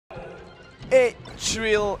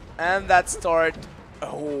Etril, and that start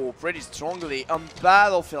pretty strongly on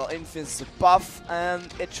Battlefield. Infant's the buff and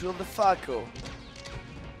Etril the Falco.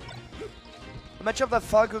 A matchup that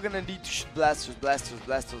Falco gonna need to shoot blasters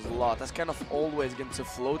a lot. That's kind of always against a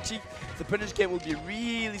floaty. The punish game will be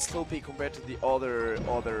really sloppy compared to the other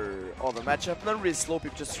matchup. Not really sloppy,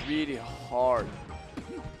 just really hard.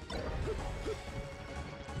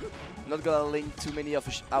 Not gonna link too many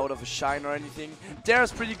out of a shine or anything.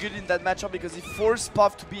 Dara's pretty good in that matchup because he forced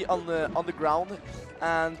Puff to be on the ground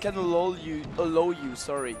and can allow you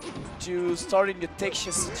to start in a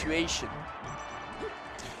Texas situation.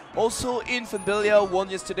 Also, Infanbilia won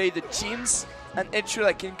yesterday the teams, and Etril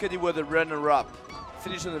and Kinkadi were the runner-up.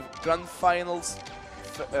 Finished in the grand finals,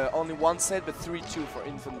 only one set, but 3-2 for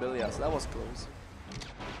Infanbilia, so that was close.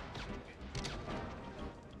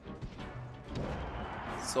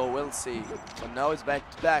 So we'll see. But now it's back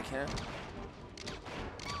to back, huh?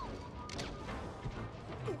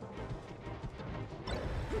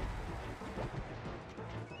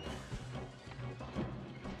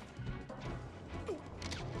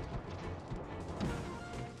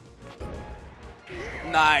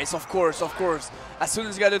 Nice, of course. As soon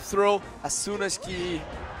as he got a throw, as soon as he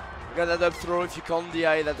got that up throw, if you can't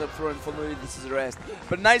DI that up throw, and finally this is the rest.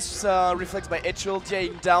 But nice reflex by Etril,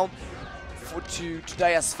 DIing down to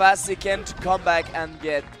die as fast as they can to come back and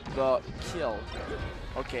get the kill.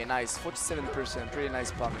 Okay, nice, 47%, pretty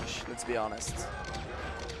nice punish, let's be honest.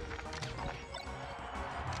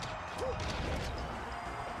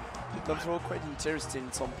 The throw quite interesting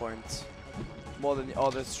at some point. More than the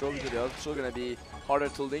other throw, because the other throw gonna be harder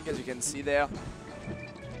to link, as you can see there.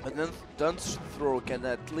 But then don't throw can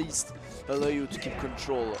at least allow you to keep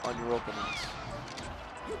control on your opponent.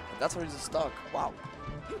 And that's where he's stuck. Wow.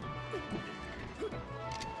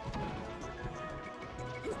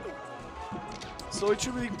 So it's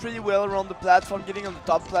moving pretty well around the platform, getting on the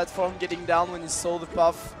top platform, getting down when he saw the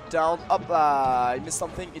Puff down, up, he missed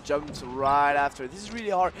something, he jumped right after. This is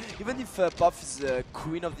really hard. Even if Puff is the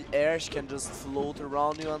queen of the air, she can just float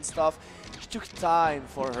around you and stuff. It took time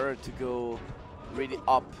for her to go really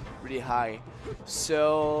up, really high.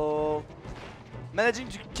 So managing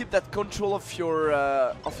to keep that control of your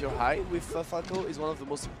height with Falco is one of the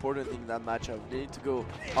most important things in that matchup. You need to go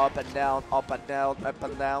up and down, up and down, up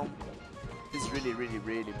and down. This is really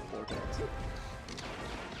important.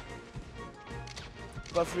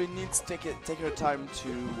 Puff really needs to take her time to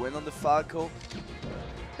win on the Falco.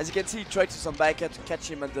 As you can see, he tried to some back air to catch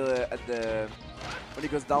him at the when he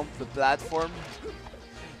goes down to the platform.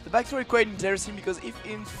 The back throw is quite interesting because if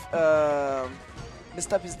Inf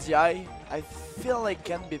messed up his DI, I feel like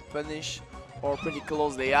can be punished or pretty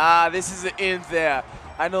closely. Ah, this is the Inf there.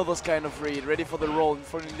 I know those kind of ready for the roll.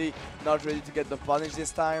 Unfortunately, not ready to get the punish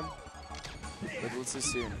this time. But we'll see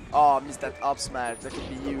soon. Oh, missed that up smash. That could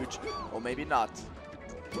be huge. Or maybe not.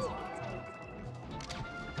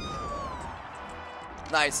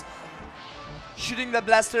 Nice. Shooting that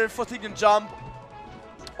blaster, forcing a jump.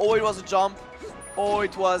 Or it was a jump. Or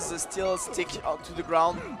it was still stick out to the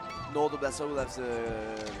ground. No, the blaster will have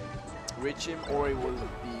to reach him. Or it will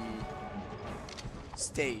be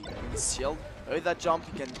stay in the shield. With that jump,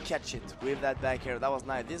 you can catch it with that back air. That was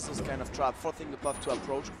nice. This was kind of trap, forcing the Puff to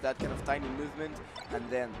approach with that kind of tiny movement, and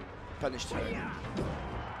then punished him.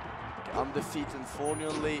 Okay, on the feet,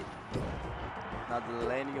 unfortunately. Now the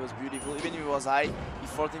landing was beautiful. Even if it was high, he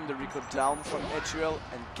forcing the recoil down from Etril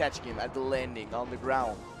and catching him at the landing on the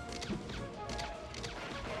ground.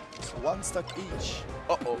 So one stock each.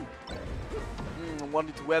 Uh-oh.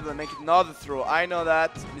 Wanted to weather and make another throw. I know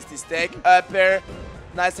that. Missed his take. Up air.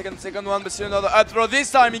 Nice second one, but see another up throw.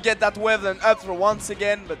 This time he get that weather and up throw once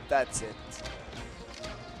again, but that's it.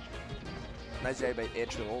 Nice job by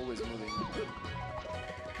Etril, always moving.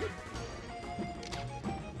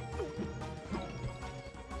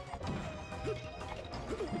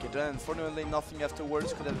 Okay, then unfortunately nothing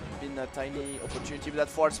afterwards. Could have been a tiny opportunity with that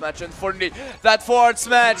forward smash. Unfortunately, that forward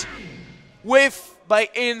smash whiff by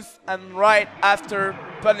Inf, and right after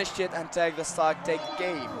punished it and take the stock, take the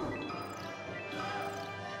game.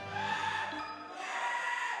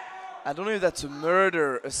 I don't know if that's a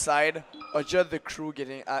murder aside or just the crew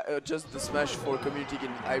getting, just the Smash 4 community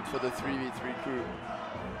getting hyped for the 3v3 crew.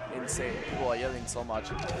 Insane, people are yelling so much.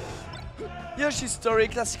 Yoshi's story,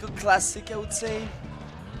 classical classic I would say.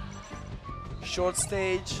 Short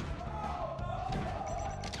stage,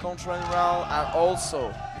 controlling round, and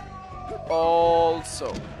also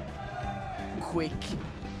quick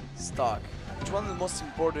stock. Which is one of the most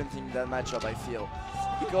important things in that matchup I feel.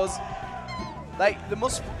 Because like the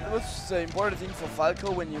most important thing for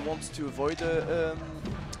Falco when he wants to avoid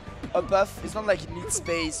a buff, it's not like it needs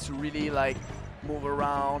space to really like move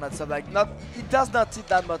around and stuff like. It does not need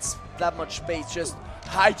that much space. Just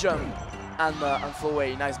high jump and throw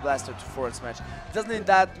away. Nice blaster to forward smash. It doesn't need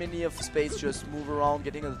that many of space. Just move around,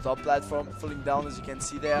 getting on the top platform, falling down as you can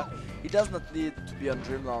see there. It does not need to be on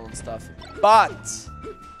Dreamland and stuff. But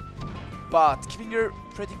keeping her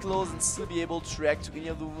pretty close and still be able to react to any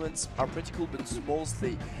of the movements are pretty cool, but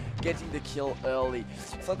mostly getting the kill early.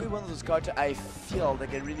 Falco is one of those characters I feel that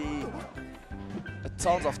get really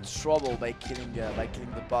tons of trouble by killing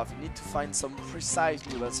the buff. You need to find some precise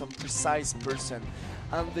move, some precise person,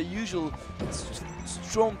 and the usual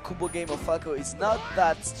strong combo game of Falco is not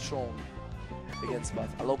that strong against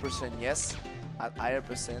buff. A low percent, yes. At higher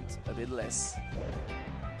percent, a bit less.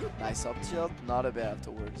 Nice up tilt, not a bit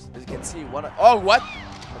afterwards. As you can see, oh, what?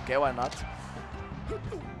 Okay, why not?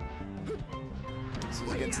 So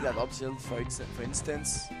as you can see that up tilt, for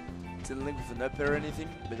instance, didn't link with an up air or anything,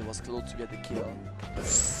 but it was close to get the kill.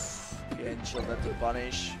 Okay, and chill that to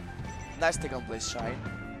punish. Nice take on place shine.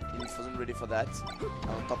 He wasn't ready for that. And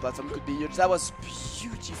on top platform could be huge. That was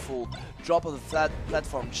beautiful. Drop of the flat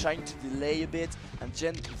platform, trying to delay a bit, and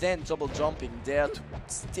then double jumping there to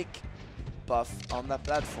stick buff on that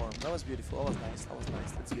platform. That was beautiful. That was nice. That was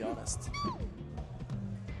nice. Let's be honest.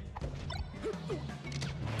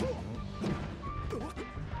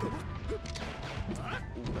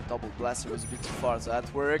 Ooh, the double blaster was a bit too far, so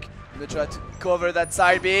that worked. I'm gonna try to cover that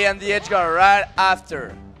side B and the edge guard right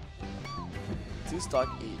after. 2 stock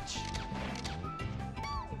each.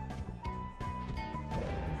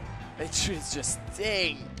 Etril is just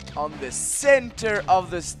staying on the center of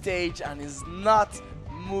the stage and is not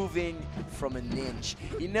moving from an inch.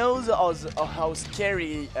 He knows how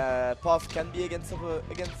scary Puff can be against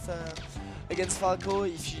Falco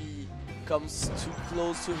if he comes too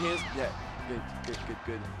close to his. Yeah,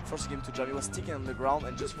 good. Forcing him to jump. He was sticking on the ground,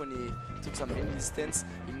 and just when he took some mini distance,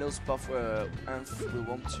 he knows Puff will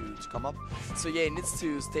want to come up. So yeah, he needs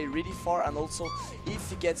to stay really far, and also if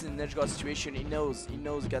he gets in an edge guard situation, he knows he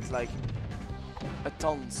gets like a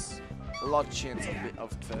lot of chance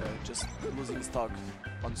of just losing stock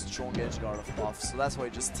on strong edge guard of Puff. So that's why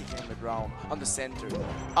just sticking on the ground, on the center.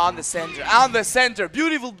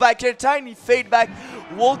 Beautiful back air, tiny fade back,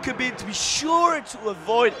 walk a bit to be sure to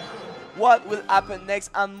avoid what will happen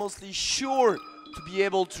next, and mostly sure to be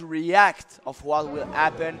able to react of what will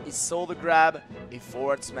happen. He saw the grab, he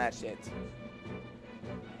forward smashed it.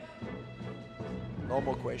 No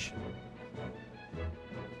more question.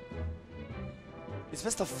 It's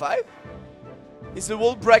best of 5? Is the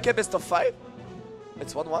world bracket best of 5?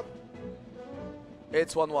 It's 1-1?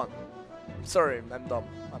 It's 1-1. Sorry, I'm dumb.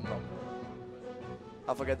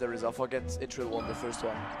 I forget the result. I forget Etril won the first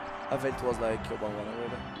one. I think it was like 1-1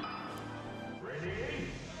 already.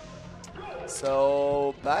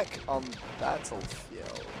 So, back on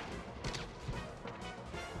battlefield.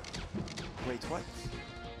 Wait, what?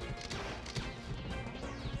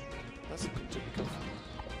 That's a good Jigglypuff.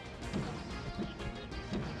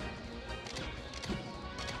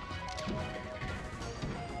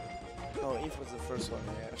 Oh, Eve was the first one,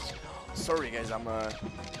 yes. Sorry guys, I'm a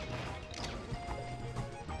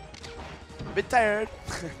bit tired.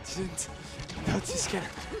 Didn't notice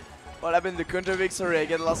what happened in the counter pick. Sorry, I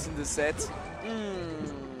get lost in the set.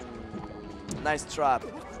 Nice trap.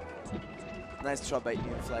 Nice trap by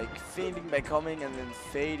Eve, like fading by coming and then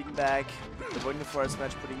fading back. Avoiding the forward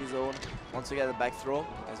smash, putting his own. Once again, the back throw,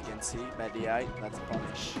 as you can see, by DI, that's a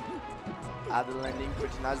punish. Add the landing,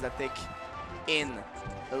 pretty nice. That take in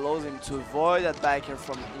allows him to avoid that back air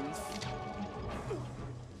from Inf.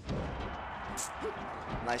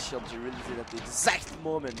 Nice shield durability at the exact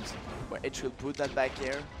moment where Etril put that back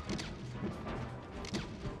air.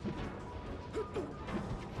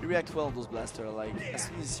 You react well on those blaster, like as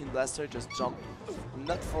soon as you see blaster, just jump.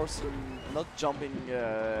 Not jumping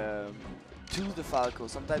to the Falco.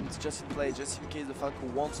 Sometimes it's just in play, just in case the Falco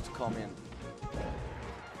wants to come in.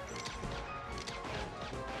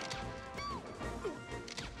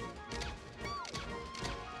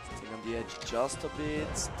 Staying on the edge just a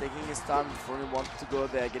bit, taking his time before he wanted to go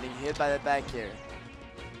there, getting hit by that back air.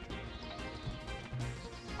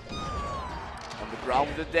 On the ground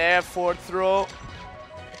with it there, forward throw.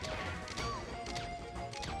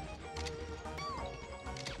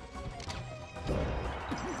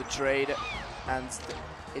 Trade, and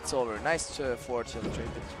it's over. Nice forward tilt trade,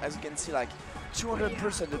 but as you can see, like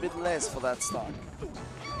 200%, a bit less for that stock.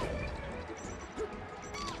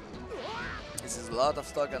 This is a lot of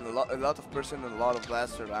stock and a lot of person and a lot of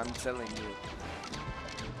blaster, I'm telling you.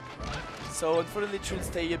 So unfortunately, Etril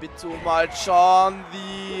stay a bit too much on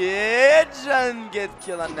the edge and get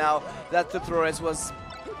killed, and now that the progress was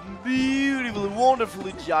beautifully,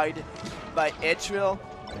 wonderfully GI'd by Etril.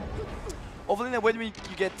 Hopefully when you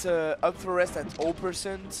get up for rest at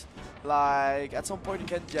 0%, like at some point you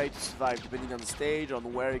can GI to survive depending on the stage,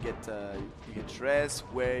 on where you get rest,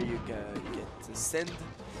 where you get sent.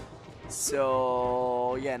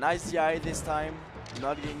 So yeah, nice GI this time,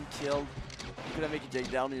 not getting killed. You couldn't make a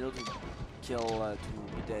takedown, you know, to kill, to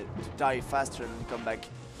be dead, to die faster and come back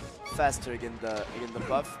faster against the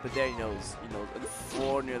buff. But there he knows,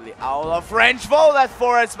 unfortunately out of range for that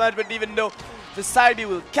forest match. But even though the side B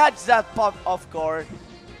will catch that pop off guard,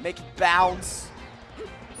 make it bounce,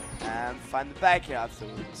 and find the back here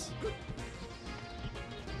afterwards.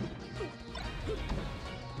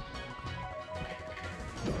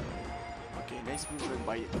 Okay, nice movement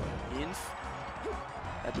by Inf.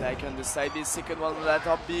 Attack on the side B, second one on that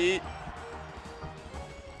top B.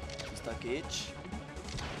 Stuck H.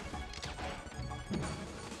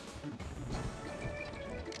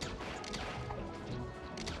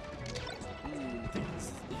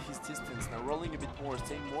 His distance now, rolling a bit more,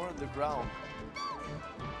 staying more on the ground.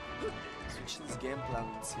 Switching his game plan,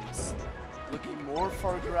 it seems. Looking more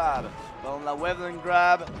for a grab. Well, now Weatherland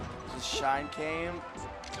grab. The shine came.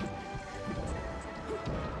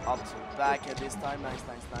 Up to back at this time. Nice.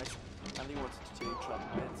 I think he wanted to take trap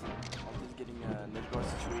a bit. Altis getting a net guard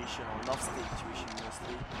situation or an off-stage situation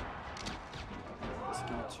mostly. He's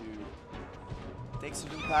going to take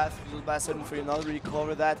certain path, little blaster for you not really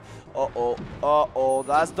cover that.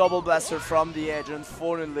 That's double blaster from the edge,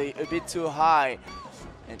 unfortunately a bit too high.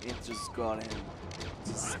 And it just got him.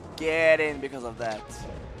 Just get in because of that.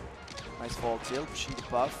 Nice fall tilt, pushing the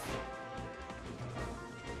puff.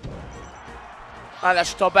 And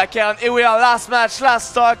that's top back out. Here we are, last match,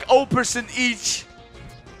 last stock, 0% each.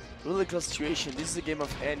 Really close situation. This is a game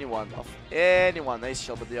of anyone. Nice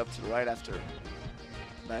shot, but the up tilt right after.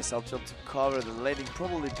 Nice up tilt to cover the landing,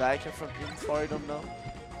 probably back here from Info, I don't know.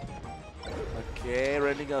 Okay,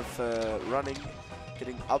 running,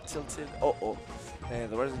 getting up tilted. Man,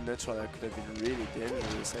 the was in neutral, that could have been really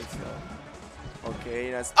dangerous, I feel.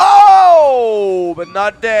 Okay, nice. Oh! But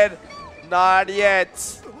not dead. Not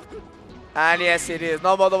yet. And yes, it is.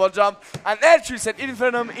 No more double jump. And Etril sent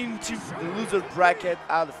Infernum into the loser bracket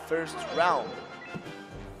at the first round.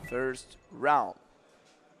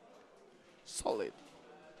 Solid.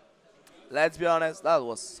 Let's be honest, that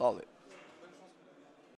was solid.